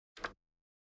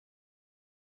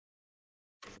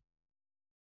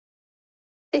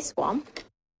 this one,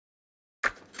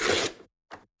 this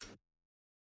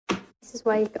is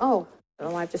where you, oh, I don't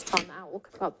know why I've just found that out. Look,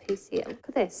 I've got a piece here. Look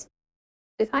at this.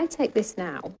 If I take this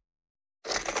now,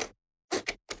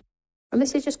 and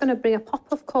this is just going to bring a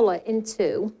pop of colour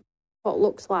into what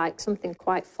looks like something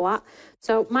quite flat.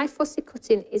 So my fussy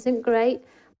cutting isn't great,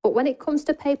 But when it comes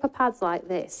to paper pads like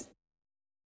this,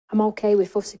 I'm okay with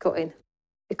fussy cutting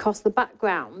because the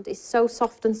background is so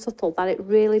soft and subtle that it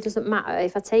really doesn't matter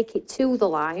if I take it to the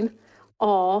line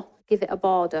or give it a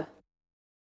border.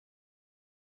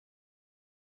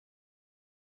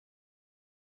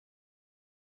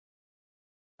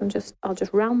 I'll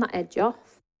just round that edge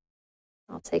off.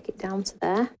 I'll take it down to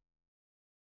there.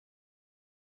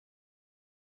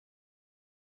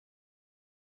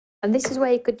 And this is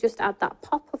where you could just add that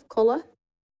pop of colour.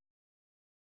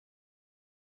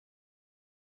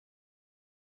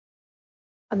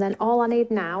 And then all I need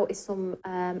now is some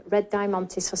red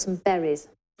diamantes for some berries.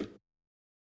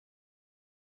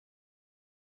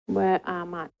 Where are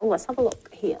my... Oh, let's have a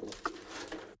look here. Look.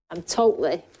 I'm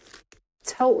totally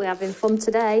having fun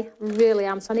today. Really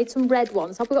am. So I need some red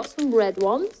ones. Have we got some red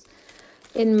ones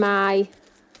in my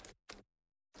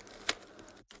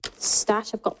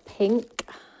stash? I've got pink.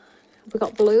 Have we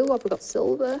got blue? Have we got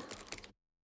silver?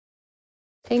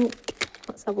 Pink.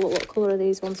 Let's have a look. What colour are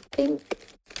these ones? Pink.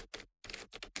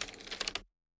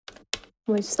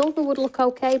 I mean, silver would look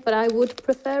okay, but I would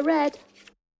prefer red.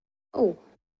 Oh,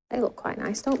 they look quite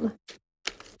nice, don't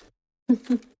they?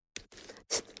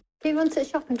 Do you run to the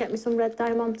shop and get me some red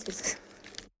diamantes?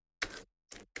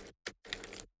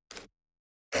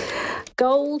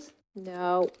 Gold?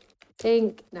 No.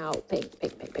 Pink? No. Pink,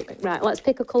 pink, pink, pink, pink. Right, let's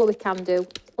pick a colour we can do.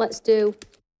 Let's do...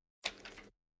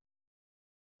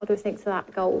 What do we think to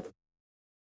that? Gold.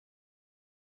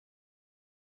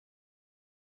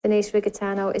 Denise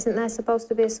Rigatano, isn't there supposed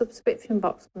to be a subscription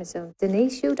box coming soon?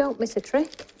 Denise, you don't miss a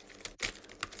trick.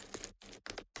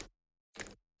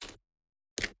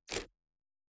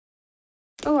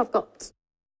 Oh, I've got...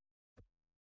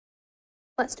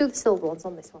 Let's do the silver ones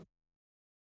on this one.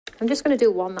 I'm just going to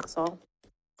do one, that's all.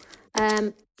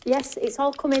 Yes, it's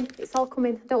all coming. It's all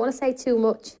coming. I don't want to say too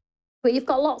much. But you've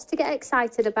got lots to get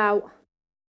excited about.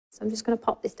 So I'm just going to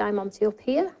pop this diamante up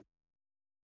here.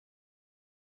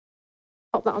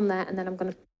 Pop that on there, and then I'm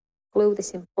going to glue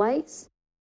this in place.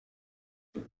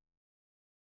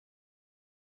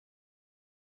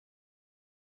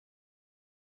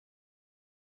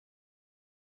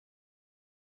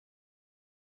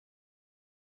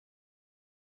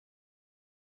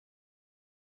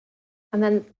 And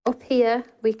then up here,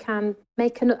 we can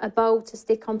make a bow to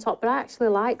stick on top, but I actually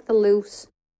like the loose.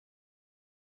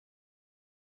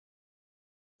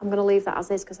 I'm going to leave that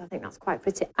as is because I think that's quite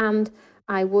pretty. And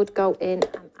I would go in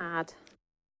and add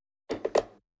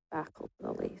sparkle to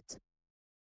the leaves.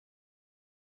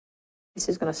 This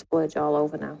is going to splurge all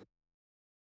over now.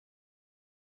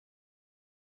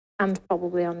 And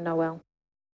probably on Noel.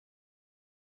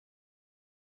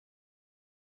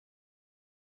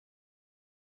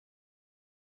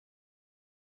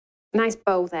 Nice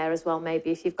bow there as well,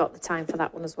 maybe, if you've got the time for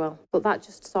that one as well. But that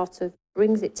just sort of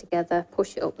brings it together,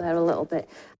 push it up there a little bit.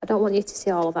 I don't want you to see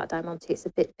all of that diamante. It's a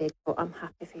bit big, but I'm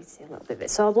happy for you to see a little bit of it.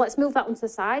 So let's move that one to the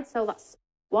side. So that's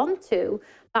 1, 2.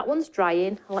 That one's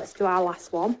drying. Let's do our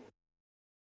last one.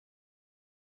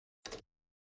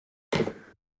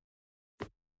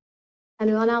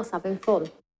 Anyone else having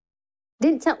fun?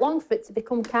 Didn't take long for it to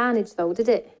become carnage, though, did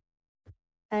it?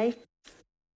 Hey?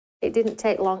 It didn't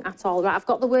take long at all. Right, I've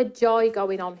got the word joy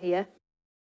going on here.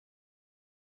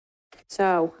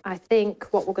 So I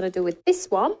think what we're going to do with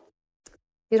this one,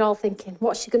 you're all thinking,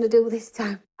 what's she going to do this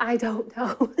time? I don't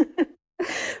know.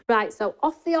 Right, so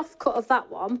off the offcut of that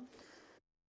one,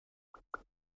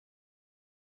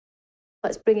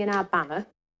 let's bring in our banner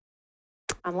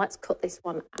and let's cut this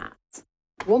one at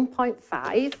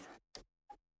 1.5.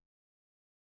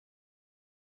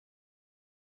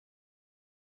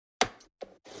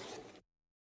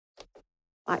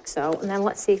 Like so, and then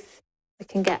let's see if we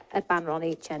can get a banner on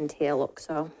each end here, look,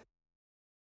 so.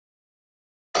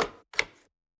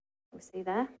 We see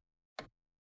there?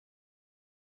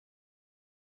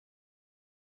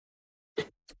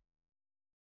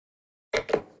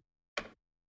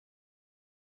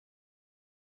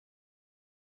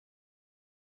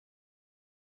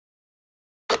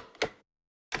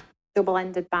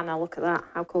 Double-ended banner, look at that,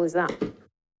 how cool is that?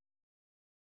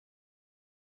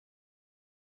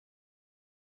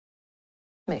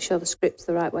 Make sure the script's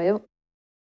the right way up.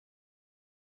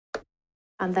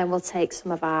 And then we'll take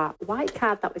some of our white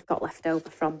card that we've got left over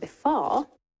from before,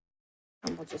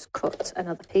 and we'll just cut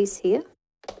another piece here.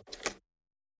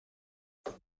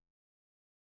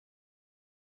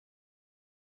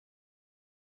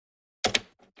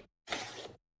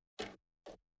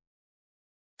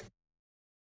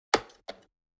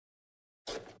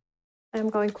 I'm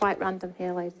going quite random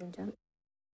here, ladies and gents.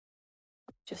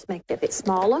 Just make it a bit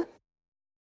smaller.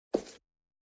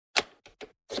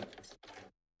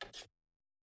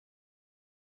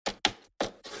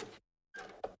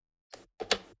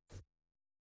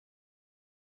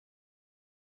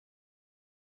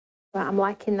 Right, I'm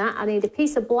liking that. I need a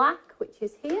piece of black, which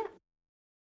is here.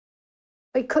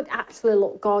 It could actually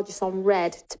look gorgeous on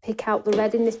red to pick out the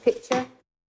red in this picture,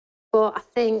 but I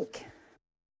think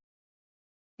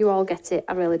you all get it.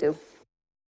 I really do.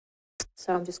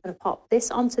 So I'm just going to pop this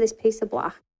onto this piece of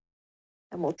black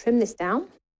and we'll trim this down.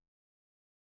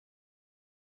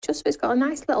 Just so it's got a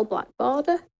nice little black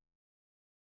border.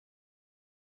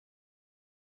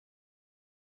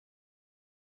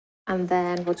 And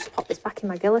then we'll just pop this back in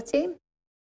my guillotine.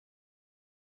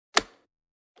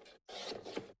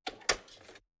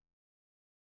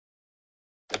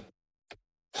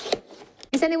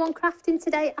 Is anyone crafting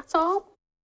today at all?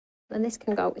 And this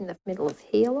can go in the middle of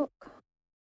here, look.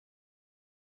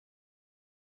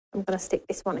 I'm going to stick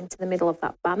this one into the middle of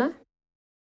that banner.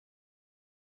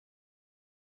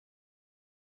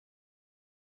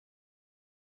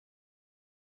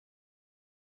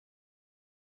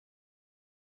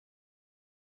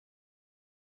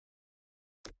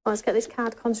 Let's get this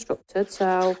card constructed.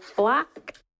 So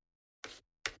black,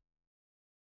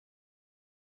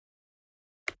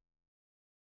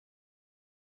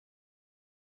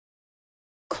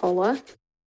 colour,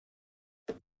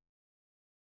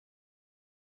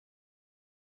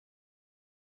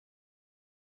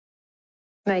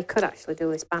 now you could actually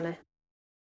do this banner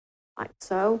like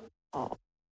so, or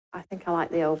I think I like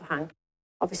the overhang.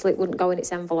 Obviously it wouldn't go in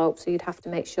its envelope, so you'd have to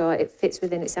make sure it fits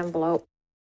within its envelope.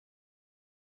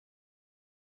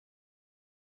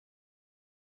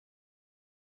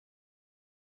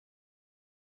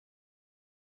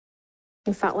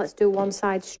 In fact, let's do one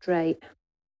side straight.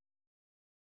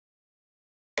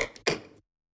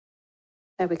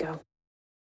 There we go.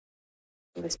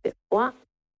 This bit flat.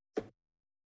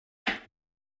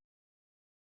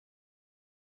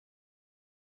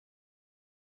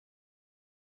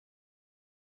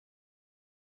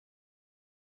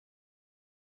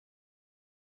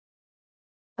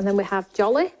 And then we have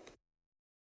jolly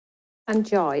and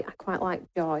joy. I quite like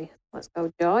joy. Let's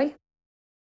go joy.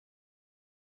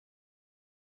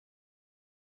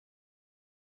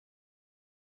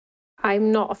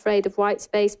 I'm not afraid of white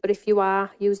space, but if you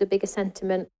are, use a bigger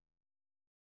sentiment.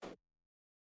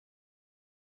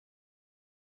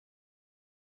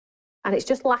 And it's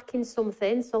just lacking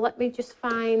something, so let me just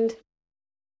find,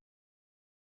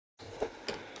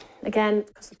 again,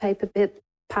 because the paper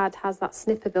pad has that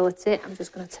snip ability, I'm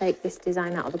just going to take this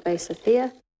design out of the base of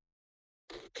here.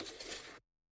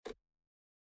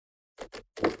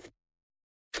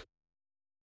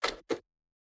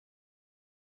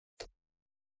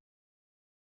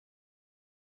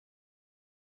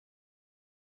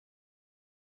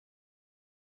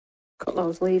 Cut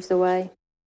those leaves away.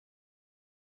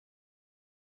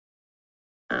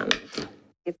 And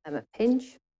give them a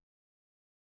pinch.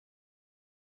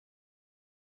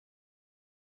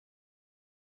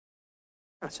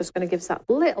 That's just going to give us that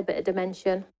little bit of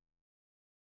dimension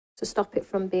to stop it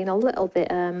from being a little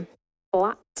bit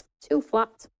flat, too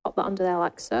flat. Pop that under there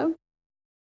like so.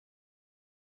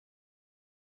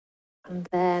 And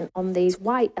then on these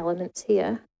white elements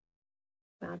here,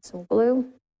 add some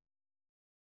glue.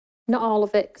 Not all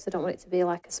of it, because I don't want it to be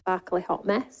like a sparkly hot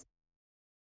mess.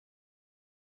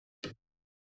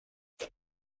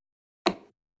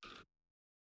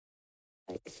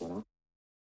 Take this one off.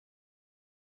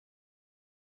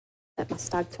 Set my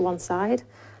stag to one side,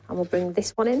 and we'll bring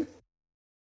this one in.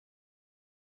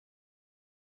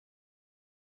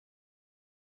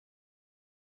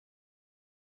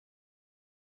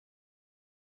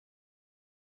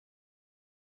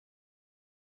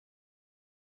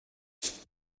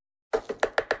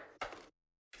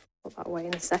 Put that away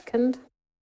in a second.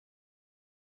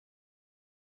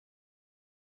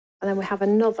 And then we have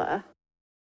another,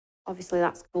 obviously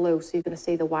that's glue, so you're going to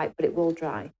see the white, but it will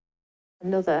dry.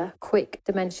 Another quick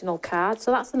dimensional card. So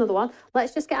that's another one.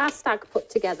 Let's just get our stag put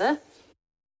together.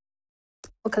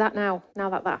 Look at that now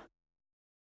that.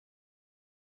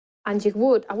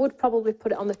 And I would probably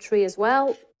put it on the tree as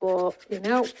well, but you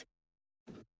know.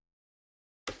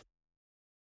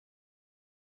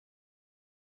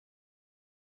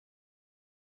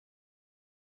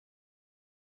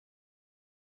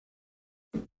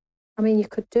 I mean, you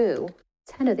could do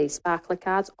 10 of these sparkly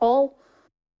cards, all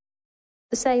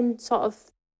the same sort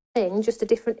of thing, just a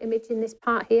different image in this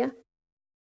part here.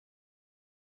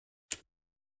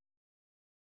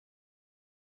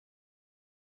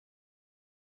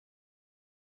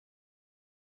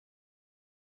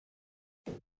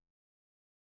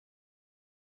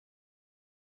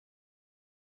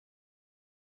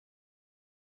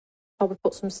 Probably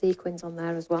put some sequins on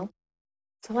there as well.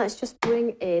 So let's just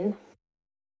bring in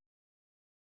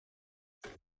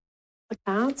the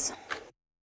cards.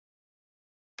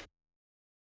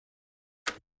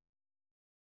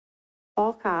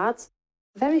 4 cards.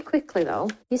 Very quickly though,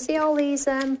 you see all these,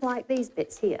 like these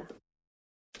bits here?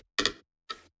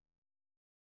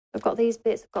 I've got these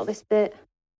bits, I've got this bit,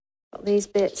 I've got these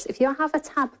bits. If you have a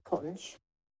tab punch,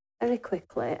 very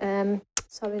quickly,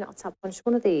 sorry, not a tab punch,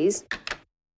 one of these.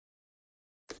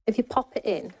 If you pop it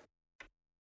in,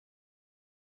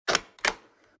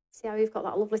 see how you've got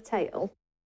that lovely tail?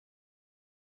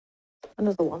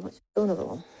 Another one, let's do another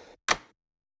one.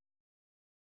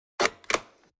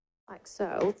 Like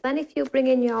so. Then if you bring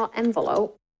in your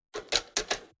envelope,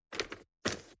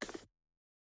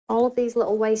 all of these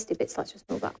little wasty bits, let's just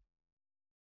move that.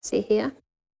 See here?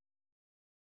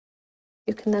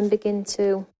 You can then begin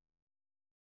to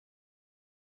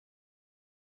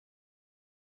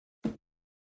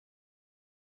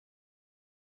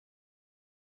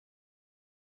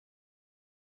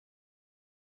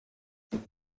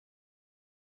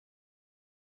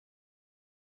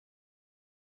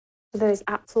there is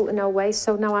absolutely no waste.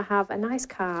 So now I have a nice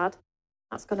card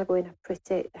that's going to go in a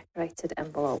pretty decorated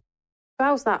envelope. So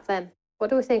how's that then? What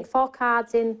do we think? 4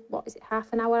 cards in, what is it,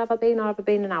 half an hour have I been, or have I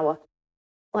been an hour?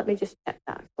 Let me just check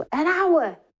that. An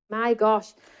hour! My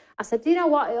gosh. I said, do you know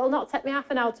what? It'll not take me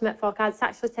half an hour to make 4 cards. It's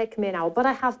actually taken me an hour, but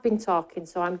I have been talking,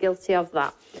 so I'm guilty of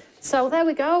that. So there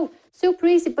we go. Super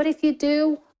easy. But if you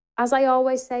do, as I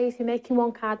always say, if you're making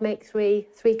 1 card, make 3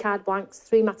 card blanks,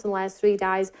 3 matte and layers, 3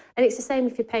 dies. And it's the same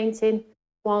if you're painting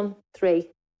 1, 3.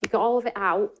 You got all of it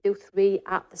out, do 3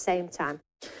 at the same time.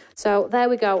 So there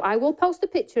we go. I will post a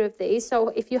picture of these. So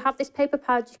if you have this paper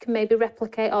pad, you can maybe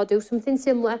replicate or do something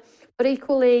similar. But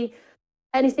equally,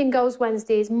 Anything Goes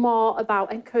Wednesday is more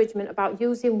about encouragement, about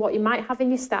using what you might have in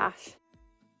your stash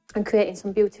and creating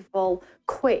some beautiful,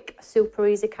 quick, super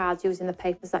easy cards using the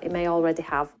papers that you may already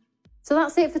have. So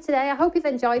that's it for today. I hope you've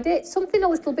enjoyed it. Something a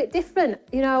little bit different.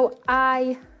 You know,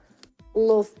 I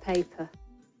love paper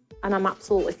and I'm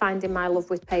absolutely finding my love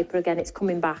with paper again. It's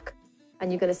coming back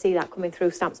and you're going to see that coming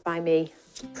through Stamps by Me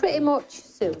pretty much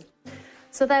soon.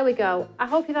 So there we go. I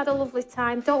hope you've had a lovely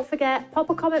time. Don't forget, pop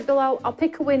a comment below. I'll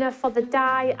pick a winner for the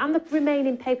die and the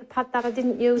remaining paper pad that I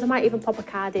didn't use. I might even pop a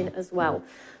card in as well.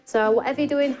 So whatever you're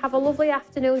doing, have a lovely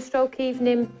afternoon, stroke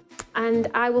evening, and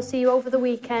I will see you over the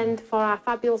weekend for our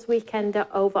fabulous weekender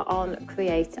over on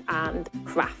Create and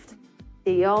Craft.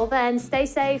 See you all then. Stay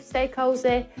safe, stay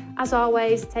cozy. As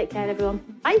always, take care, everyone.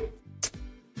 Bye.